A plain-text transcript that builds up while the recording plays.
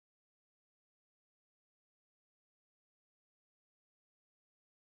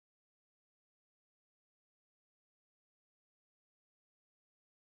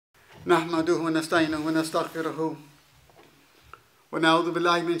نحمده ونستعينه ونستغفره ونعوذ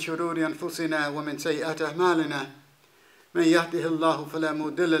بالله من شرور أنفسنا ومن سيئات أعمالنا من يهده الله فلا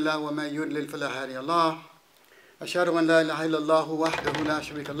مضل له ومن يضلل فلا هادي له أشهد أن لا إله إلا الله وحده لا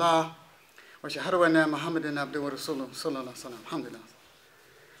شريك له وأشهد أن محمدا عبده ورسوله صلى الله عليه وسلم. Alhamdulillah.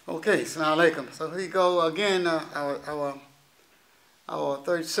 Okay, assalamu alaikum. So here we go again, our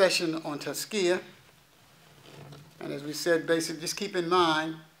third session on Tazkia. And as we said, basically, just keep in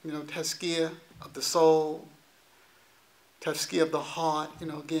mind, Tazkia of the soul, Tazkia of the heart.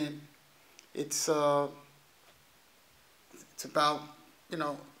 Again, it's about,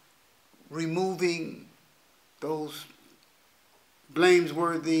 removing those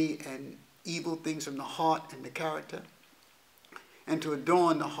blameworthy and evil things from the heart and the character, and to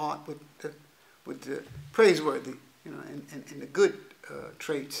adorn the heart with the praiseworthy, and the good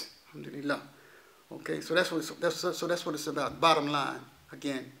traits. Alhamdulillah. Okay, so that's what it's about. Bottom line,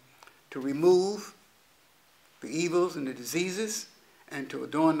 again, to remove the evils and the diseases, and to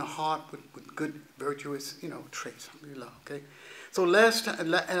adorn the heart with good, virtuous, traits. Alhamdulillah. Okay, so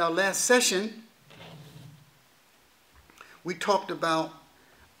in our last session, we talked about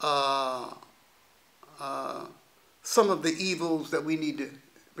some of the evils that we need to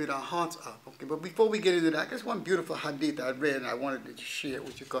rid our hearts of. Okay, but before we get into that, there's one beautiful hadith I read and I wanted to share it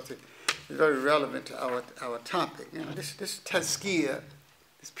with you because it's very relevant to our topic. This Tazkia,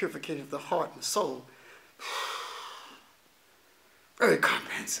 this purification of the heart and soul, very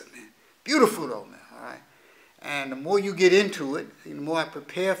comprehensive, man. Beautiful though, man. All right. And the more you get into it, the more I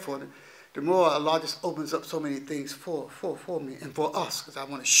prepare for it, the more Allah just opens up so many things for me and for us, because I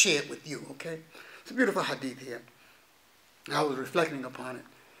want to share it with you. Okay. It's a beautiful hadith here. I was reflecting upon it.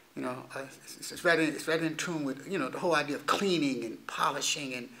 It's right in tune with the whole idea of cleaning and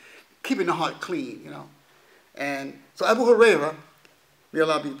polishing and keeping the heart clean. And so Abu Hurairah, may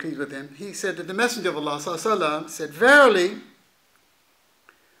Allah be pleased with him, he said that the Messenger of Allah sallallahu alaihi wasallam said, "Verily,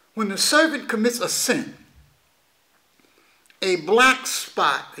 when the servant commits a sin, a black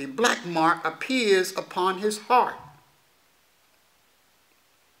spot, a black mark appears upon his heart.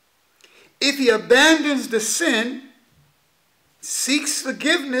 If he abandons the sin, seeks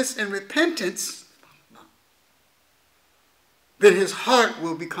forgiveness and repentance, then his heart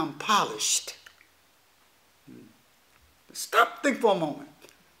will become polished." Stop, think for a moment.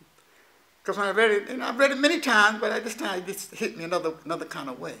 Because when I read it, I've read it many times, but at this time it just hit me another kind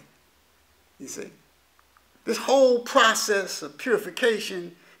of way. You see? This whole process of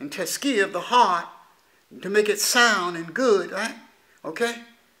purification and tazkiyah of the heart to make it sound and good, right? Okay?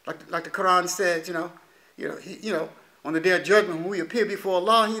 Like the Quran says, on the day of judgment, when we appear before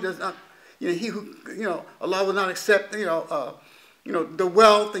Allah, He does not, Allah will not accept, the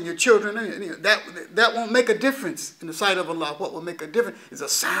wealth and your children. That won't make a difference in the sight of Allah. What will make a difference is a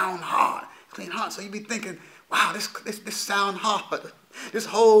sound heart, clean heart. So you be thinking, wow, this sound heart, this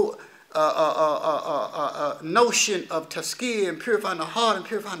whole notion of tazkiyah and purifying the heart and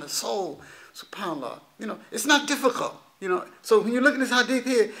purifying the soul, subhanAllah, it's not difficult. So when you look at this hadith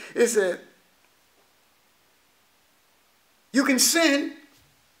here, it says, you can sin,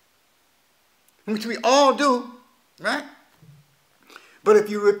 which we all do, right? But if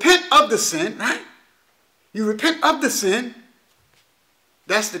you repent of the sin, right? You repent of the sin,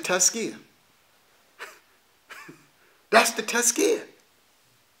 that's the tazkiyah. That's the tazkiyah.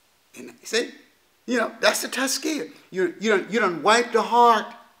 You see? That's the tazkiyah. You done wipe the heart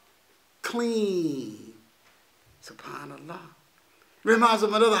clean. Subhanallah. Reminds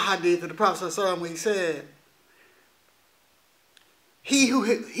of another hadith of the Prophet ﷺ where he said, he who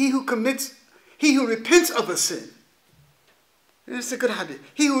repents of a sin, and it's a good hadith,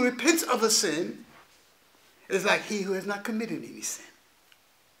 he who repents of a sin is like he who has not committed any sin.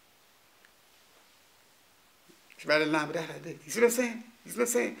 It's right in line with that hadith. You see what I'm saying? You see what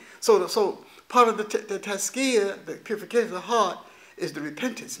I'm saying? So part of the tazkiyah, the purification of the heart, is the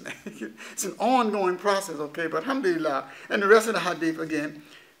repentance, man. It's an ongoing process, okay? But alhamdulillah, and the rest of the hadith again,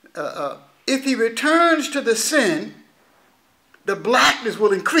 if he returns to the sin, the blackness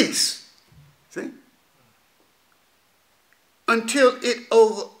will increase. See? Until it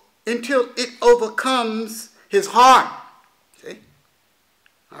overcomes his heart. See?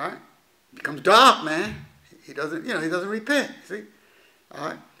 All right? It becomes dark, man. He doesn't repent. See? All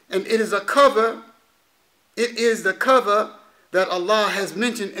right? And it is the cover that Allah has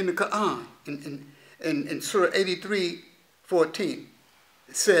mentioned in the Quran, in Surah 83:14.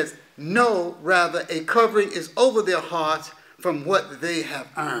 It says, "No, rather a covering is over their hearts from what they have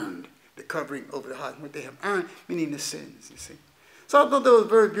earned." The covering over the heart, what they have earned, meaning the sins, you see. So I thought that was a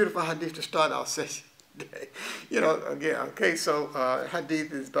very beautiful hadith to start our session. You know, again, okay, so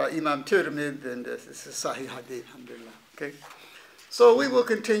hadith is by Imam Tirmidhi, and this is Sahih hadith, alhamdulillah, okay? So we will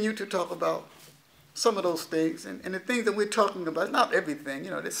continue to talk about some of those things, and the things that we're talking about, not everything,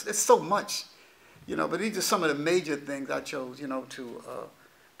 you know, it's so much, you know, but these are some of the major things I chose, you know, to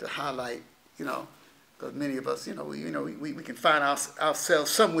highlight, you know, because many of us, you know, we can find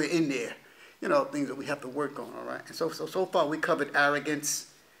ourselves somewhere in there, you know, things that we have to work on, all right? And so far we covered arrogance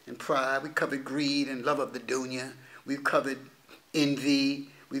and pride, we covered greed and love of the dunya, we've covered envy,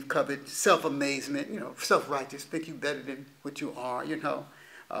 we've covered self-amazement, you know, self-righteous, think you better than what you are, you know,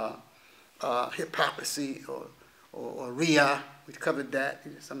 hypocrisy or riyah, we covered that,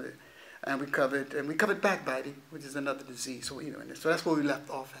 you know, some of it, and we covered backbiting, which is another disease. So you know, so that's where we left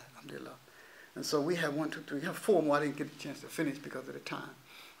off at, alhamdulillah. And so we have 1, 2, 3, we have 4 more. I didn't get a chance to finish because of the time.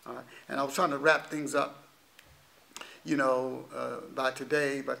 All right, and I was trying to wrap things up, you know, by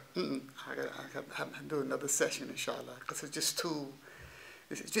today, but I have to do another session, inshallah, because it's just too,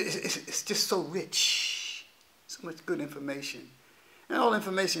 it's just so rich, so much good information. And all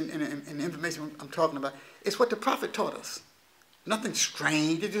information, and the information I'm talking about, it's what the Prophet taught us. Nothing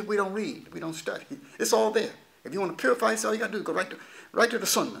strange, it's just we don't read, we don't study. It's all there. If you want to purify yourself, all you got to do is go right to the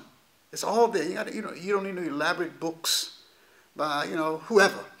Sunnah. It's all there. You don't need no elaborate books by, you know,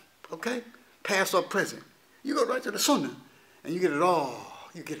 whoever, okay? Past or present. You go right to the Sunnah, and you get it all.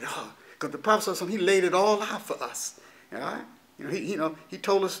 You get it all. Because the Prophet, he laid it all out for us, all right? You know, he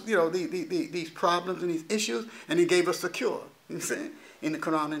told us, you know, these problems and these issues, and he gave us the cure. You know what I'm saying? In the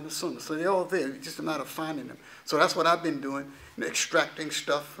Quran and the Sunnah. So they're all there. It's just a matter of finding them. So that's what I've been doing, you know, extracting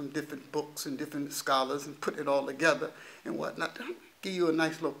stuff from different books and different scholars and putting it all together and whatnot. To give you a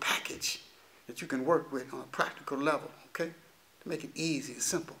nice little package that you can work with on a practical level, okay? To make it easy and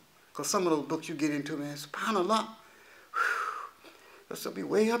simple. Because some of those books you get into, man, subhanAllah, they'll be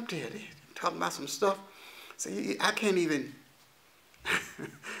way up there. They're talking about some stuff. So I can't even,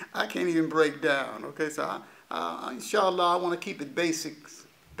 I can't even break down, okay? So inshallah, I want to keep it basic,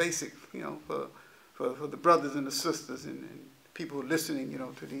 you know, for the brothers and the sisters and people listening, you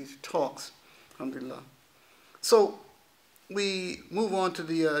know, to these talks, alhamdulillah. So we move on to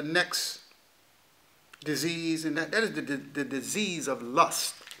the next disease, and that is the disease of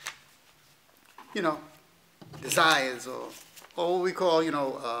lust. You know, desires, or what we call, you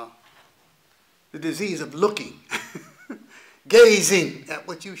know, the disease of looking, gazing at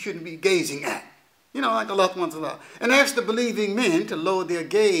what you shouldn't be gazing at. You know, like Allah wants Allah. And ask the believing men to lower their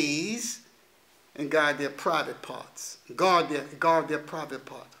gaze and guard their private parts. Guard their private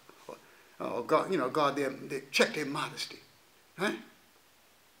parts. Or guard, you know, check their modesty. Right?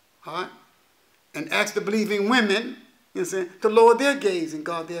 All right? And ask the believing women, you know, to lower their gaze and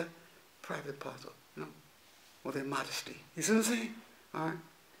guard their private parts, you know, or their modesty. You see what I'm saying? All right?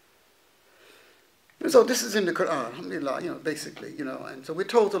 And so this is in the Quran, alhamdulillah, you know, basically, you know, and so we're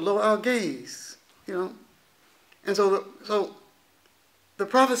told to lower our gaze. You know, and so the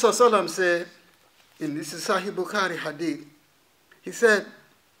Prophet ﷺ said, and this is Sahih Bukhari hadith, he said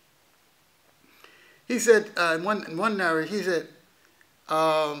in one narrative, he said,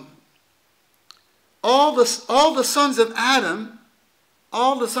 all the sons of Adam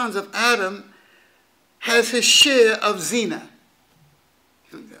has his share of zina.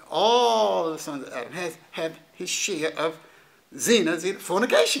 All the sons of Adam have his share of zina,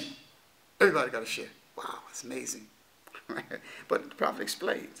 fornication. Everybody got a share. Wow, that's amazing. But the Prophet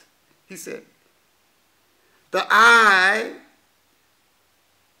explains. He said, the eyes,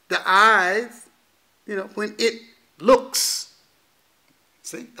 you know, when it looks,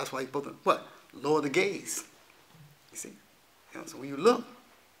 see, that's why you both, what? Lower the gaze. You see? You know, so when you look,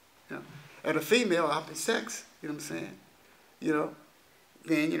 you know, at a female opposite sex, you know what I'm saying? You know,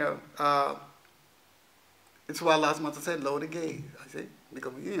 then, you know, it's why Allah said lower the gaze. I say,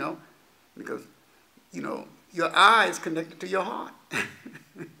 because, you know, your eye is connected to your heart.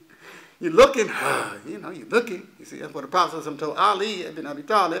 You're looking, you know, you're looking. You see, that's what the Prophet told Ali ibn Abi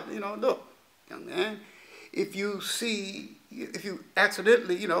Talib, you know, look, young man, if you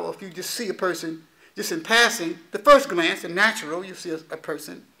accidentally, you know, if you just see a person, just in passing, the first glance, the natural, you see a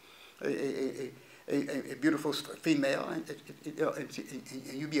person, a beautiful female, and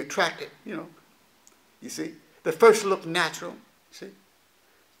you be attracted, you know, you see. The first look natural, see.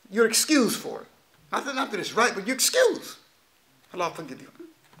 You're excused for it. Not that it's right, but you're excused. Allah forgive you.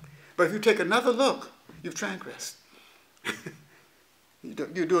 But if you take another look, you've transgressed. You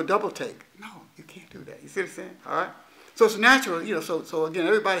do a double take. No, you can't do that. You see what I'm saying? All right? So it's natural, you know, so again,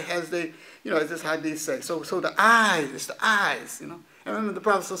 everybody has their, you know, as this hadith say. So the eyes, it's the eyes, you know. And remember the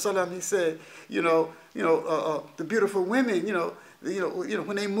Prophet ﷺ, he said, the beautiful women, you know,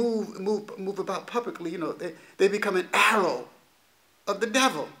 when they move about publicly, they become an arrow of the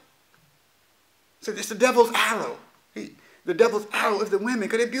devil. So it's the devil's arrow. The devil's arrow is the women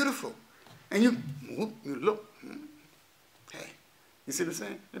because they're beautiful. And you look, hey, you see what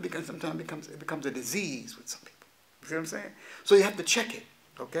I'm saying? Sometimes it becomes a disease with some people. You see what I'm saying? So you have to check it,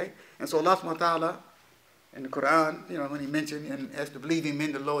 okay? And so Allah subhanahu wa ta'ala in the Quran, when he mentioned and asked the believing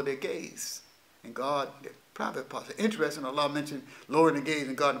men to lower their gaze. And God, the private parts. Interesting, Allah mentioned lowering the gaze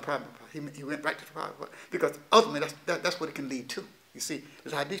and God in the private part. He went right to the private part. Because ultimately that's what it can lead to. You see,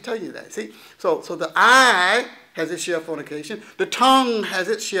 this hadith tell you that. See, so the eye has its share of fornication. The tongue has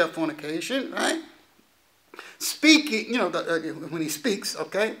its share of fornication, right? Speaking, when he speaks,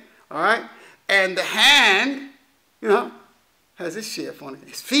 okay, all right. And the hand, has its share of fornication.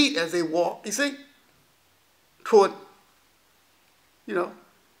 His feet as they walk, you see, toward, you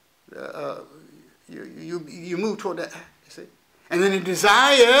move toward that, you see, and then the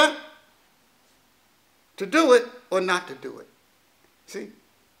desire to do it or not to do it. See?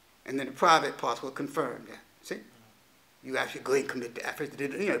 And then the private parts will confirm that. See? You actually go and commit the effort.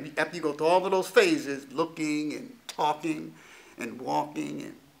 After you go through all of those phases, looking and talking and walking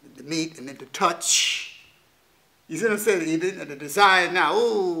and the meat and then the touch. You see what I'm saying? The desire now,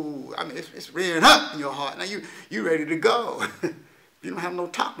 it's rearing up in your heart. Now you ready to go. You don't have no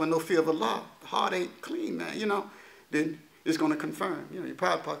taqwa, no fear of Allah. The heart ain't clean, man, then it's going to confirm. Your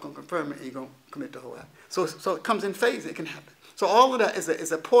private part going to confirm it and you're going to commit the whole act. So it comes in phases. It can happen. So all of that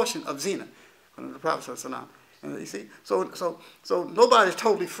is a portion of zina from the Prophet ﷺ. And you see, so nobody's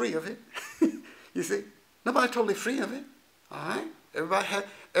totally free of it. You see, nobody's totally free of it. All right,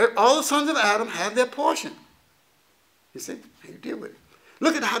 all the sons of Adam have their portion. You see, how you deal with it.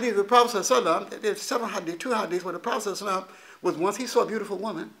 Look at the hadith of the Prophet ﷺ. There's several hadith, 2 hadiths where the Prophet ﷺ was once he saw a beautiful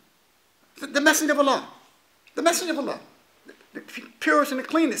woman, the messenger of Allah, the purest and the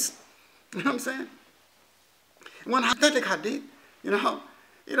cleanest. You know what I'm saying? One authentic hadith, he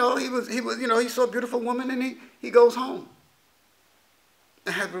saw a beautiful woman and he goes home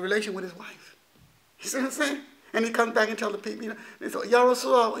and has a relation with his wife. You see what I'm saying? And he comes back and tells the people, they thought, Ya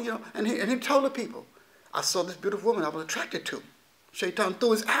Rasulullah, and he told the people, I saw this beautiful woman I was attracted to. Shaitan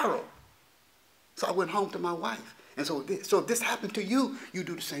threw his arrow. So I went home to my wife. And so if this happened to you, you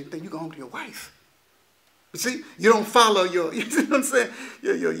do the same thing. You go home to your wife. You see, you don't follow your, you see what I'm saying?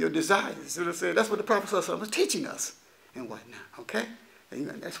 Your desires. You see what I'm saying? That's what the Prophet ﷺ was teaching us and whatnot. Okay? And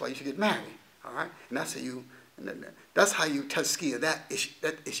that's why you should get married. All right? And that's how you Tazkia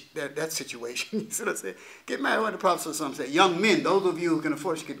that situation. You see what I'm saying? Get married. What the Prophet ﷺ said. Young men, those of you who can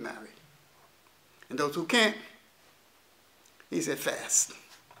afford to get married. And those who can't, he said fast.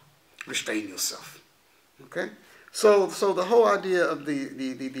 Restrain yourself. Okay? So the whole idea of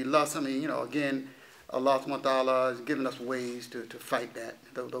the lust, again, Allah subhanahu wa ta'ala has given us ways to fight that,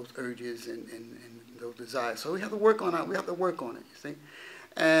 those urges and those desires. So we have to work on it. We have to work on it, you see.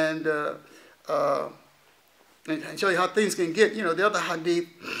 And show you how things can get. The other hadith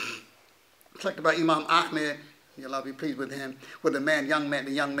talked about Imam Ahmed, may Allah be pleased with him, where the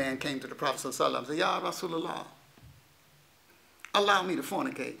young man came to the Prophet sallallahu alaihi wasallam and said, Ya Rasulullah, allow me to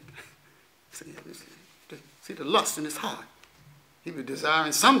fornicate. See the lust in his heart. He was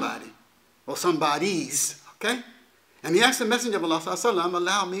desiring somebody or somebodies, okay? And he asked the Messenger of Allah sallallahu alaihi wasallam,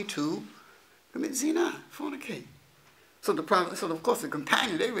 allow me to commit zina, fornicate. So the Prophet, of course the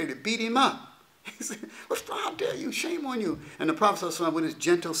companion, they ready to beat him up. He said, how dare you, shame on you. And the Prophet sallallahu alaihi wasallam with his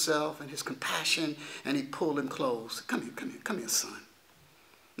gentle self and his compassion, and he pulled him close. Come here, son.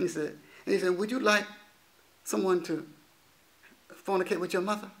 And he said, would you like someone to fornicate with your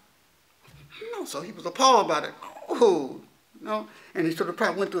mother? No, so he was appalled by it. Oh, no. And he sort of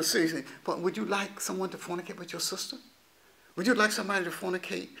probably went through a series. But would you like someone to fornicate with your sister? Would you like somebody to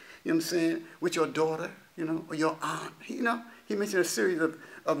fornicate, with your daughter, or your aunt? He mentioned a series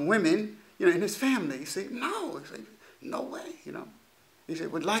of women, in his family. He said, no. He said, no way, He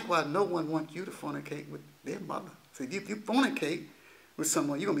said, well, likewise, no one wants you to fornicate with their mother. So if you fornicate with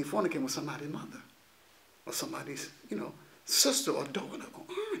someone, you're going to be fornicating with somebody's mother or somebody's, sister or daughter or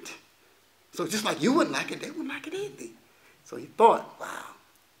aunt. So just like you wouldn't like it, they wouldn't like it either. So he thought, wow.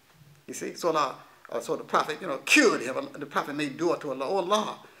 You see, so the Prophet, cured him. The Prophet made dua to Allah. Oh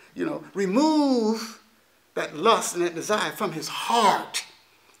Allah, remove that lust and that desire from his heart.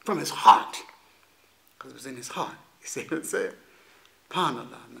 From his heart. Because it was in his heart. You see what I'm saying?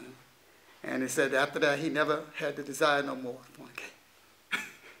 SubhanAllah, man. And he said after that, he never had the desire no more. Okay.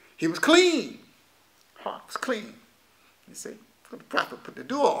 He was clean. Heart was clean. You see? The Prophet put the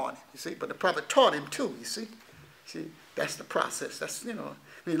dua on it, you see, but the Prophet taught him too, you see. See, that's the process. That's,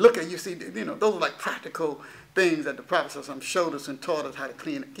 When you look at it, you see, you know, those are like practical things that the Prophet showed us and taught us how to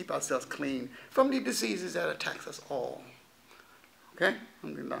keep ourselves clean from the diseases that attack us all. Okay?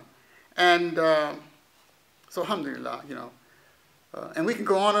 Alhamdulillah. And so, alhamdulillah, you know, and we can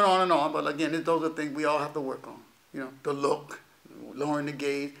go on and on and on, but again, those are things we all have to work on. You know, the look, lowering the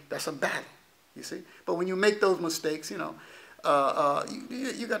gaze, that's a battle, you see. But when you make those mistakes, you know,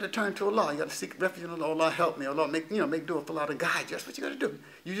 you got to turn to Allah. You got to seek refuge in Allah. Allah help me. Allah make dua for Allah to guide you. That's what you got to do.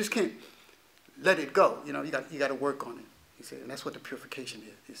 You just can't let it go. You know, you got to work on it. You see, and that's what the purification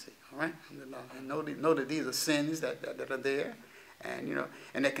is. You see, all right. And know that these are sins that are there, and you know,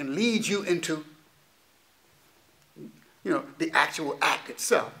 and that can lead you into, you know, the actual act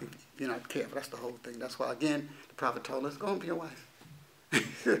itself if you're not careful. That's the whole thing. That's why again the Prophet told us, go home to your wife. You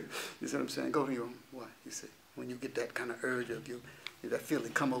see what I'm saying? Go to your wife. You see. When you get that kind of urge of you, that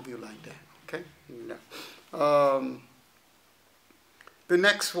feeling come over you like that, okay? Yeah. The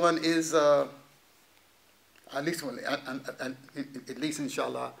next one is, at least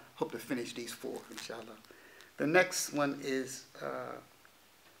inshallah, I hope to finish these 4, inshallah. The next one is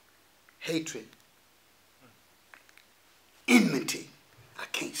hatred, enmity. I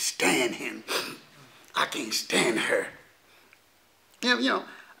can't stand him. I can't stand her. You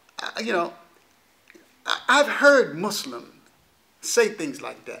know. I've heard Muslims say things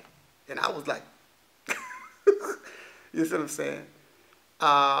like that, and I was like, you see what I'm saying?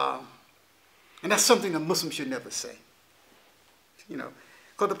 And that's something a Muslim should never say. You know,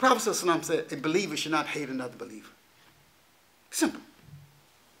 because the Prophet ﷺ said a believer should not hate another believer. Simple.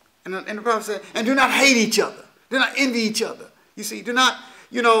 And the Prophet said, and do not hate each other. Do not envy each other. You see, do not,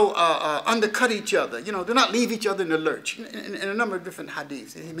 you know, undercut each other. You know, do not leave each other in the lurch. In a number of different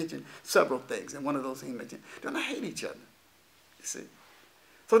hadiths, he mentioned several things, and one of those he mentioned, do not hate each other. You see,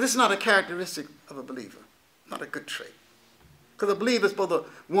 so this is not a characteristic of a believer, not a good trait, because a believer is supposed to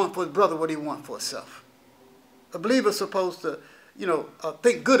want for his brother what he wants for himself. A believer is supposed to, you know,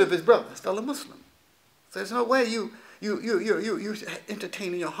 think good of his brother, his fellow Muslim. So there's no way you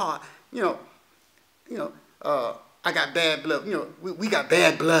entertain in your heart, you know. I got bad blood. You know, we got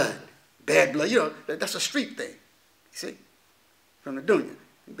bad blood. Bad blood. You know, that's a street thing. You see? From the dunya.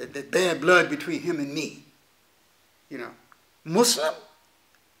 That bad blood between him and me. You know. Muslim.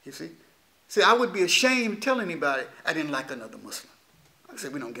 You see? See, I would be ashamed to tell anybody I didn't like another Muslim. I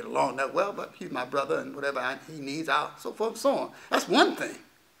said we don't get along that well, but he's my brother and whatever he needs, so forth and so on. That's one thing.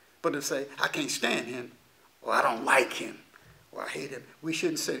 But to say, I can't stand him, or I don't like him, or I hate him, we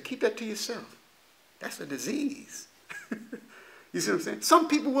shouldn't say it. Keep that to yourself. That's a disease. You see what I'm saying? Some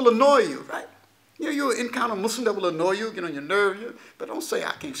people will annoy you, right? You know, you'll encounter a Muslim that will annoy you, get on your nerves, but don't say,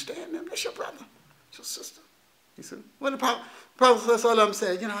 I can't stand them. That's your brother. It's your sister. You see? When the Prophet ﷺ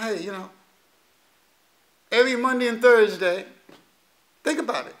said, you know, hey, you know, every Monday and Thursday, think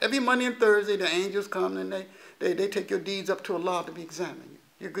about it. Every Monday and Thursday, the angels come and they take your deeds up to Allah to be examined.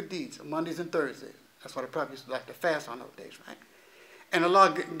 Your good deeds on Mondays and Thursdays. That's why the Prophet used to like to fast on those days, right? And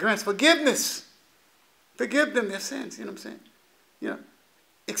Allah grants forgiveness. Forgive them their sins, you know what I'm saying? You know,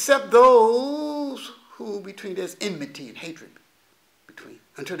 except those who between there's enmity and hatred between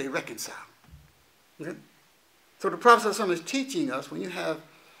until they reconcile. Okay? So the Prophet ﷺ is teaching us when you have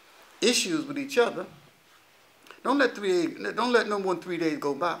issues with each other, don't let no more than 3 days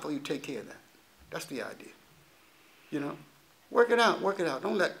go by before you take care of that. That's the idea. You know, work it out, work it out.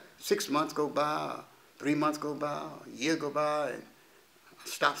 Don't let 6 months go by, 3 months go by, a year go by, and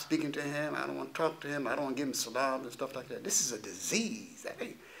stop speaking to him. I don't want to talk to him. I don't want to give him salams and stuff like that. This is a disease.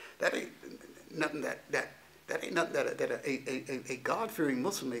 That ain't nothing that ain't nothing that a God-fearing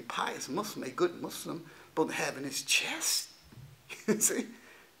Muslim, a pious Muslim, a good Muslim, supposed to have in his chest. You see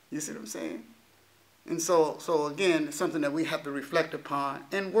what I'm saying? And so again, it's something that we have to reflect upon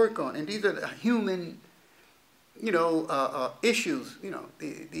and work on. And these are the human, you know, issues. You know,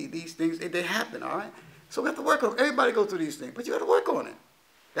 these things they happen. All right. So we have to work on it. Everybody goes through these things, but you got to work on it.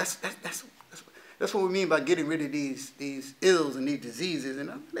 That's what we mean by getting rid of these ills and these diseases, you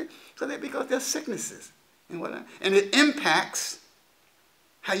know. So that because they're sicknesses and whatnot, and it impacts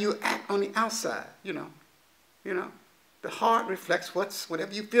how you act on the outside. You know, the heart reflects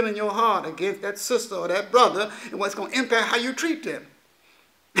whatever you feel in your heart against that sister or that brother, and what's going to impact how you treat them.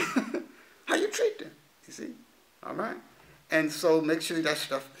 How you treat them. You see, all right. And so make sure that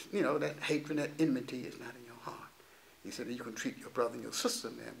stuff, you know, that hatred, that enmity is not in your heart. He said that you can treat your brother and your sister,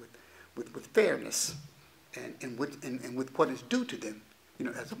 man, with fairness and with what is due to them, you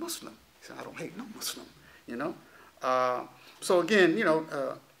know, as a Muslim. He said, I don't hate no Muslim, you know. So again, you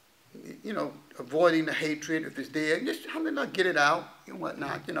know, avoiding the hatred if it's there, just alhamdulillah, get it out and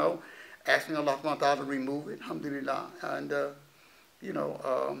whatnot, you know, asking Allah subhanahu wa ta'ala to remove it, alhamdulillah, and you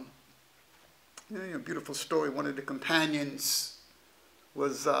know, a beautiful story. One of the companions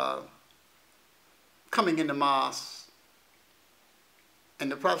was coming into mosque,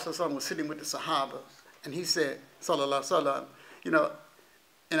 and the Prophet ﷺ was sitting with the Sahaba, and he said, Sallallahu Alaihi Wasallam, you know,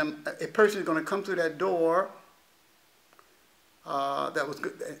 and a person is going to come through that door. That was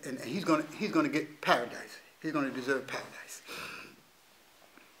good, and he's going to get paradise. He's going to deserve paradise.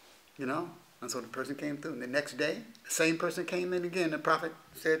 You know, and so the person came through, and the next day, the same person came in again. The Prophet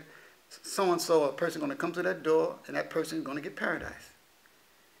said, so and so, a person going to come through that door, and that person is going to get paradise.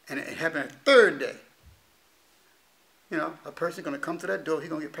 And it happened a third day. You know, a person going to come through that door, he's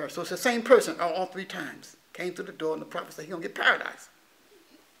going to get paradise. So it's the same person all 3 times came through the door, and the Prophet said he's going to get paradise.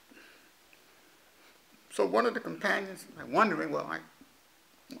 So one of the companions, wondering, well,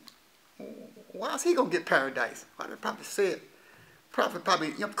 why is he going to get paradise? Why did the Prophet say it? Prophet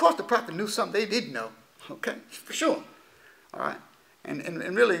probably, you know, of course the Prophet knew something they didn't know, okay, for sure. All right,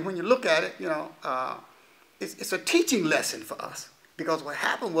 and really when you look at it, you know, it's a teaching lesson for us, because what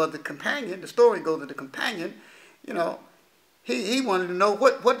happened was the companion, the story goes that the companion, you know, he wanted to know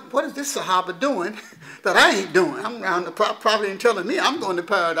what is this Sahaba doing that I ain't doing? I'm around the Prophet and telling me I'm going to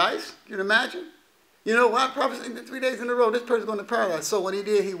paradise. You can imagine? You know why? Prophet 3 days in a row, this person's going to paradise. So what he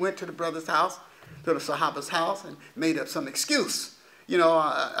did, he went to the brother's house, to the Sahaba's house, and made up some excuse. You know,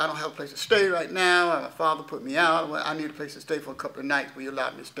 I don't have a place to stay right now. My father put me out. Well, I need a place to stay for a couple of nights. Will you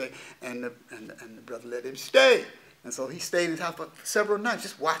allow me to stay? And the brother let him stay. And so he stayed in his house for several nights,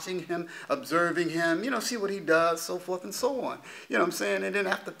 just watching him, observing him, you know, see what he does, so forth and so on. You know what I'm saying? And then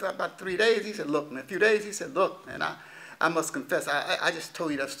after about 3 days, he said, look, in a few days, he said, look, man, I must confess, I just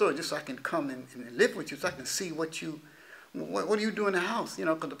told you that story just so I can come and live with you, so I can see what do you do in the house? You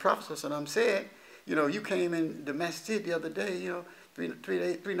know, because the Prophet said, you know, you came in the Masjid the other day, you know,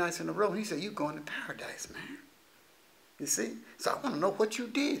 3 nights in a row. He said, you going to paradise, man. You see? So I want to know what you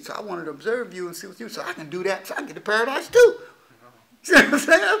did. So I wanted to observe you and see what you did, so I can do that, so I can get to paradise too. See what I'm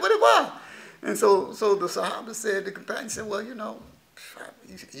saying? That's what it was. And so the Sahaba said, the companion said, well, you know,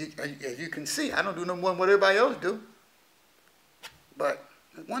 as you can see, I don't do no more than what everybody else do. But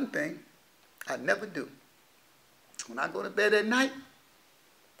one thing I never do. When I go to bed at night,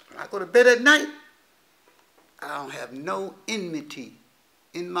 I don't have no enmity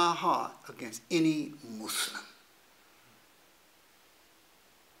in my heart against any Muslim.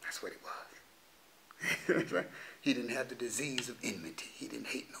 That's what it was. He didn't have the disease of enmity. He didn't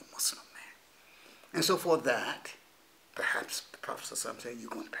hate no Muslim man. And so for that, perhaps the Prophet said, you're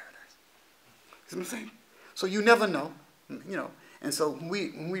going to paradise. You know what I'm saying? So you never know, you know. And so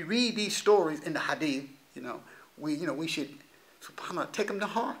when we read these stories in the Hadith, you know, we should, subhanAllah, take them to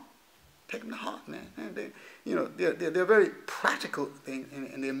heart. Take them to heart, man. And they're very practical things,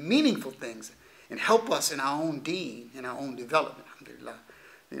 and they're meaningful things, and help us in our own deen, in our own development. Alhamdulillah.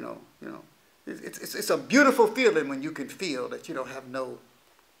 You know, it's a beautiful feeling when you can feel that you don't have no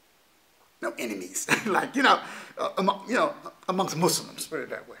enemies, like amongst Muslims. Put it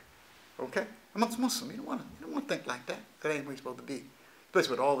that way, okay? Amongst Muslims, you don't want to think like that. That ain't where you're supposed to be.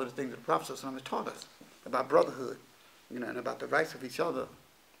 Especially with all of the things that the Prophet has taught us about brotherhood, you know, and about the rights of each other.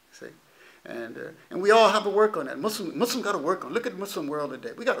 See, and we all have to work on that. Muslim got to work on it. Look at the Muslim world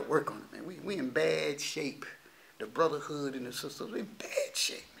today. We got to work on it, man. We in bad shape. The brotherhood and the sisters, we're in bad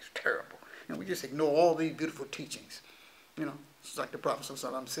shape. It's terrible. And we just ignore all these beautiful teachings. You know, it's like the Prophet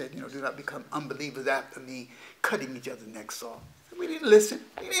said, you know, do not become unbelievers after me, cutting each other's necks off. We didn't listen.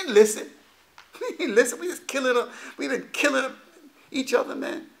 We just killing them. We've been killing each other,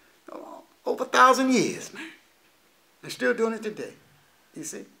 man, over 1,000 years, man. And still doing it today. You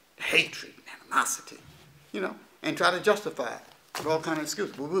see? Hatred, animosity, you know, and try to justify it with all kinds of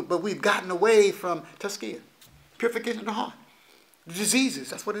excuses. But we've gotten away from Tazkia, purification of the heart. The diseases,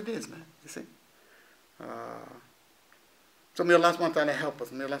 that's what it is, man. You see? So may Allah subhanahu wa ta'ala help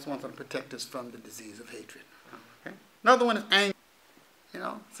us. May Allah subhanahu wa ta'ala protect us from the disease of hatred. Okay? Another one is anger. You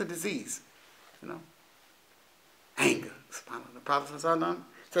know, it's a disease. You know, anger. The Prophet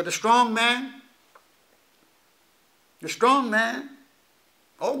said, the strong man,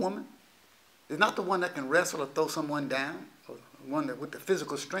 or woman, is not the one that can wrestle or throw someone down, or the one that with the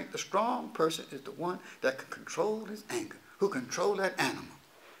physical strength. The strong person is the one that can control his anger, who control that animal.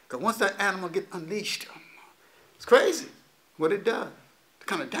 Because once that animal gets unleashed, it's crazy what it does. The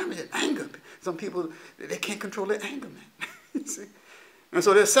kind of damage and anger. Some people, they can't control their anger, man. You see? And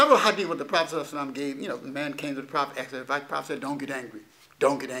so there's several hadith what the Prophet gave. You know, the man came to the Prophet, asked advice. The Prophet said, don't get angry.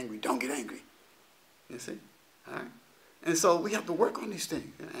 Don't get angry. Don't get angry. You see? All right? And so we have to work on these things.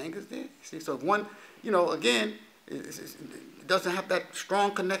 Anger's there. You see? So one, you know, again, it doesn't have that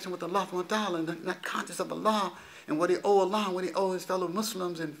strong connection with Allah subhanahu wa ta'ala and not conscious of Allah. and what he owe Allah, what he owe his fellow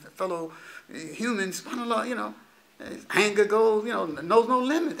Muslims and fellow humans, subhanAllah, you know, anger goes, you know, knows no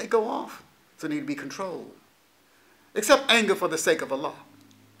limit. They go off. So they need to be controlled. Except anger for the sake of Allah.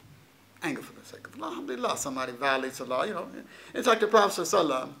 Anger for the sake of Allah. Alhamdulillah, somebody violates Allah, you know. It's like the Prophet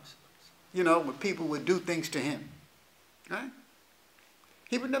ﷺ, you know, when people would do things to him, right?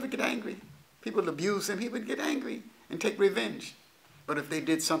 He would never get angry. People abuse him, he would get angry and take revenge. But if they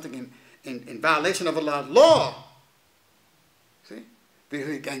did something in violation of Allah's law, see, they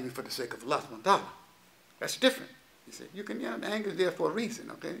would get angry for the sake of Allah. That's different. You see, you can, you know, anger is there for a reason,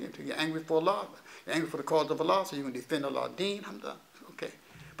 okay? You're angry for Allah, you're angry for the cause of Allah, so you can defend Allah's deen, alhamdulillah, okay.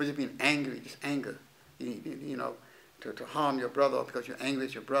 But you're being angry, just anger, you know, to harm your brother because you're angry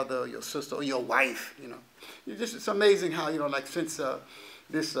at your brother or your sister or your wife, you know. It's amazing how, you know, like since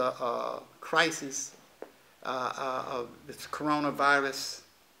this crisis, this coronavirus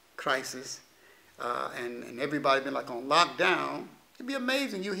crisis, and everybody been like on lockdown, it'd be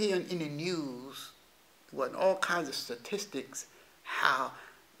amazing. You hear in the news, what all kinds of statistics, how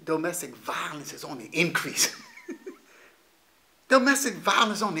domestic violence is on the increase. Domestic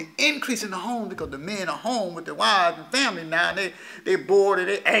violence on the increase in the home because the men are home with their wives and family now. And they're bored and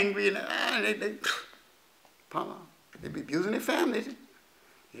they're angry and they be abusing their families.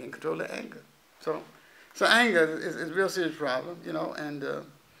 You can't control their anger. So anger is a real serious problem, you know, and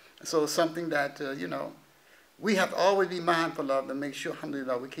so it's something that, you know, we have to always be mindful of to make sure,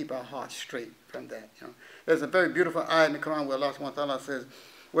 alhamdulillah, we keep our hearts straight from that, you know. There's a very beautiful ayah in the Quran where Allah subhanahu wa ta'ala says,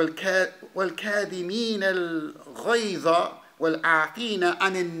 وَالْكَاذِمِينَ الْغَيْظَ وَالْعَافِينَ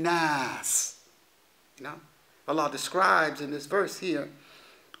عَنِ النَّاسِ. You know, Allah describes in this verse here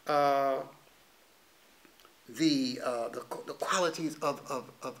the qualities of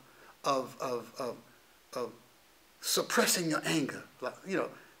suppressing your anger. Like, you know,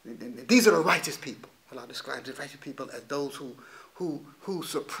 these are the righteous people. Allah describes the righteous people as those who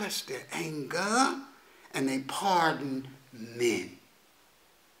suppress their anger and they pardon men.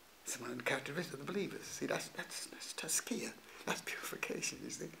 It's one of the characteristics of the believers. See, that's Tazkia. That's purification,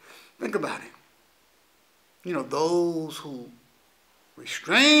 you see. Think about it. You know, those who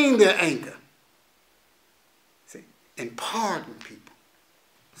restrain their anger, see, and pardon people.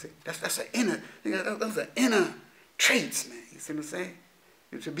 See, that's an inner, those are inner traits, man. You see what I'm saying?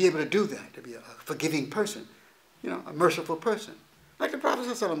 To be able to do that, to be a forgiving person, you know, a merciful person, like the Prophet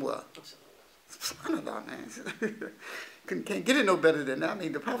ﷺ was. SubhanAllah, man. Can't get it no better than that. I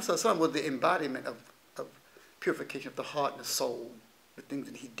mean, the Prophet ﷺ was the embodiment of purification of the heart and the soul, the things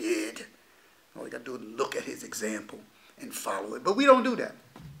that he did. All you got to do is look at his example and follow it. But we don't do that.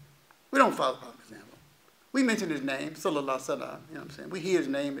 We don't follow the Prophet's example. We mention his name, sallallahu alaihi wasallam, you know what I'm saying? We hear his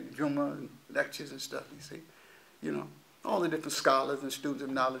name at Jummah and lectures and stuff, you see. You know, all the different scholars and students of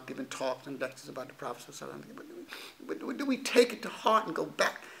knowledge giving talks and lectures about the Prophet sallallahu alaihi wasallam. But do we take it to heart and go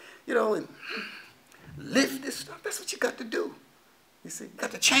back, you know, and live this stuff? That's what you got to do. You see, you got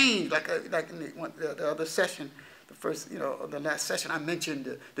to change. Like in the other session, the first, you know, the last session, I mentioned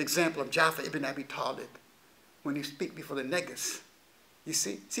the example of Ja'far ibn Abi Talib when he speak before the negus. You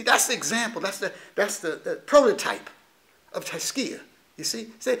see, that's the example. That's the prototype of Tazkia. You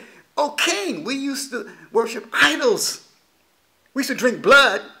see, say, "Oh king, we used to worship idols. We used to drink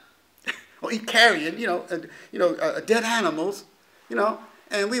blood or eat carrion, dead animals, you know."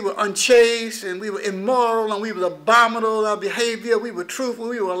 And we were unchaste, and we were immoral, and we were abominable in our behavior. We were truthful,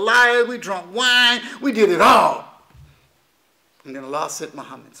 we were liars, we drank wine, we did it all. And then Allah sent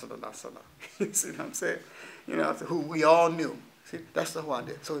Muhammad, sallallahu alaihi wasallam. You see what I'm saying? You know, who we all knew. See, that's the who I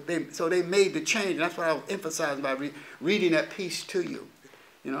did. So they made the change, and that's what I was emphasizing by reading that piece to you.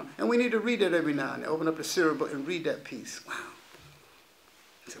 You know, and we need to read it every now and then. Open up the Surah book and read that piece. Wow.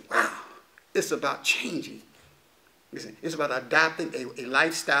 I said, wow, it's about changing. It's about adopting a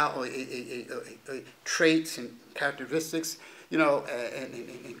lifestyle or a traits and characteristics, you know,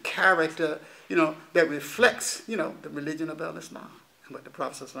 and character, you know, that reflects, you know, the religion of Islam and what the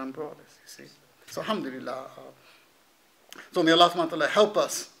Prophet ﷺ brought us, you see. So alhamdulillah. So may Allah subhanahu wa ta'ala help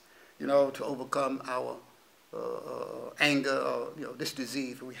us, you know, to overcome our anger or, you know, this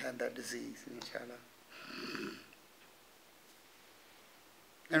disease, if we have that disease, inshallah.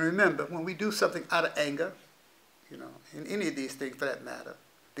 And remember, when we do something out of anger, you know, in any of these things for that matter,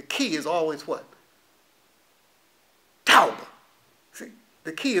 the key is always what? Tawbah. See,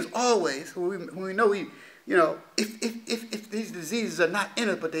 the key is always when we know you know, if these diseases are not in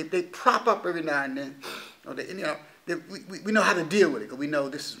us, but they prop up every now and then, or they, you know, we know how to deal with it because we know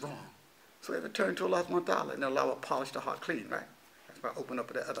this is wrong. So we have to turn to Allah subhanahu wa ta'ala and allow us to polish the heart clean, right? That's why I open up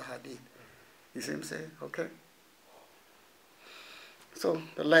with that other hadith. You see what I'm saying? Okay. So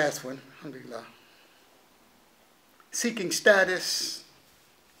the last one, alhamdulillah. seeking status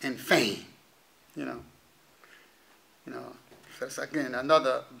and fame, you know. That's again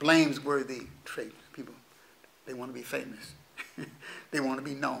another blameworthy trait. People, they want to be famous. They want to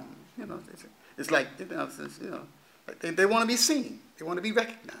be known. You know, it's like like they want to be seen. They want to be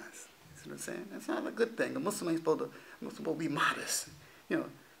recognized. You see what I'm saying? That's not a good thing. The Muslim ain't supposed to be modest. You know,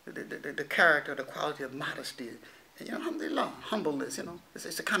 the character, the quality of modesty. And, you know, alhamdulillah, humbleness. You know,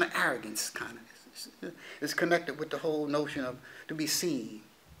 it's a kind of arrogance, kind of. It's connected with the whole notion of to be seen,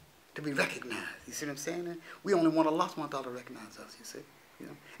 to be recognized. You see what I'm saying? We only want Allah subhanahu wa ta'ala to recognize us, you see. You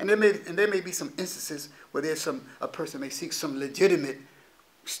know? And there may be some instances where there's a person may seek some legitimate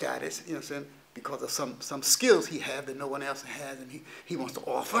status, you know what I'm saying, because of some skills he has that no one else has and he wants to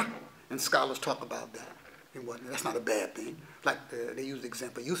offer. And scholars talk about that. And whatnot. That's not a bad thing. Like they use the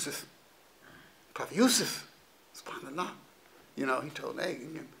example of Yusuf. Prophet Yusuf, subhanAllah. You know, he told, hey,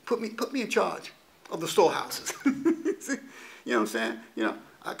 put me in charge of the storehouses. See? You know what I'm saying? You know,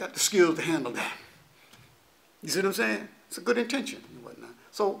 I got the skills to handle that. You see what I'm saying? It's a good intention and whatnot.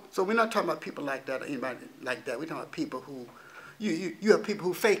 So we're not talking about people like that or anybody like that. We're talking about people who, you have people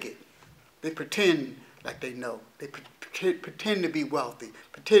who fake it. They pretend like they know. They pretend to be wealthy,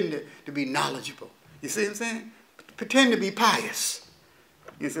 pretend to be knowledgeable. You see what I'm saying? Pretend to be pious.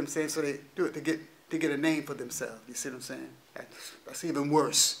 You see what I'm saying? So they do it to get a name for themselves. You see what I'm saying? That's even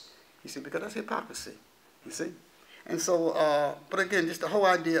worse. You see, because that's hypocrisy. You see? And so, but again, just the whole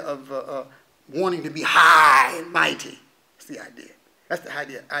idea of wanting to be high and mighty. That's the idea. That's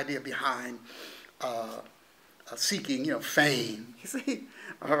the idea behind seeking, you know, fame. You see,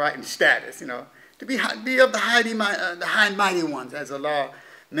 all right, and status. You know, to be of the high and mighty ones, as Allah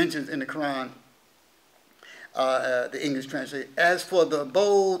mentions in the Quran. The English translation. As for the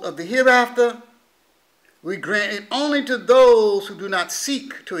abode of the hereafter, we grant it only to those who do not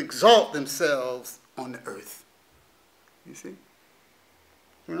seek to exalt themselves on the earth. You see?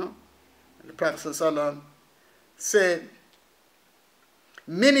 You know? And the Prophet ﷺ said,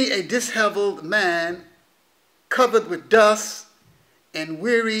 many a disheveled man covered with dust and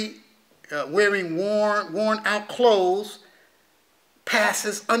wearing worn out clothes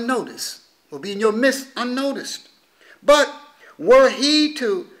passes unnoticed, will be in your midst unnoticed. But were he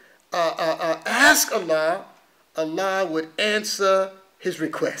to ask Allah, Allah would answer his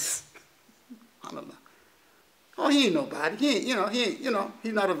request. SubhanAllah. Oh, he ain't nobody. He's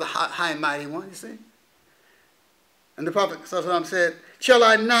not of the high and mighty one, you see. And the Prophet ﷺ said, shall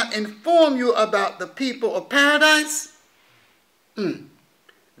I not inform you about the people of paradise?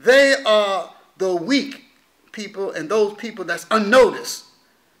 They are the weak people and those people that's unnoticed.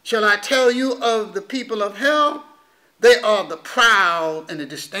 Shall I tell you of the people of hell? They are the proud and the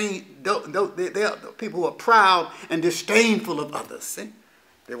disdain. They are the people who are proud and disdainful of others. See?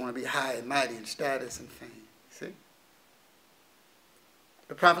 They want to be high and mighty in status and fame. See?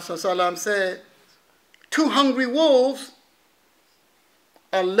 The Prophet ﷺ said, 2 hungry wolves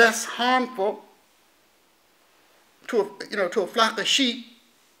are less harmful to a flock of sheep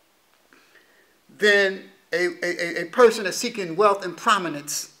than a person that's seeking wealth and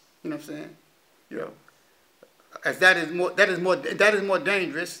prominence. You know what I'm saying? You know, as that is more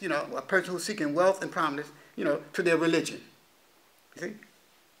dangerous. You know, a person who's seeking wealth and prominence. You know, to their religion. You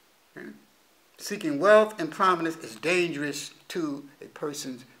see, seeking wealth and prominence is dangerous to a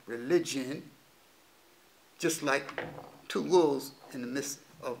person's religion. Just like 2 wolves in the midst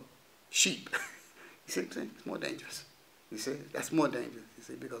of sheep. You see what I'm saying? It's more dangerous. You see, that's more dangerous. You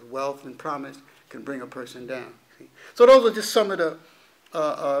see, because wealth and prominence can bring a person down. See? So those are just some of the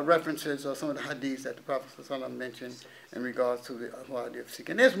references or some of the hadiths that the Prophet ﷺ mentioned in regards to the whole idea of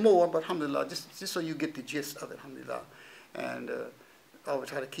seeking. There's more, but alhamdulillah, just so you get the gist of it, alhamdulillah. And I always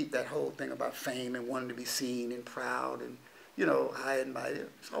try to keep that whole thing about fame and wanting to be seen and proud and, you know, high and mighty.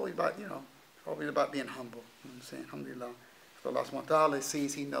 It's always about, you know, always about being humble. You know what I'm saying? Alhamdulillah. So Allah subhanahu wa ta'ala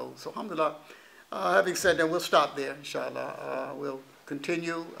sees, he knows. So alhamdulillah, having said that, we'll stop there, inshallah. We'll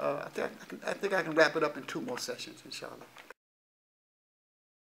continue. I think I can wrap it up in 2 more sessions, inshallah.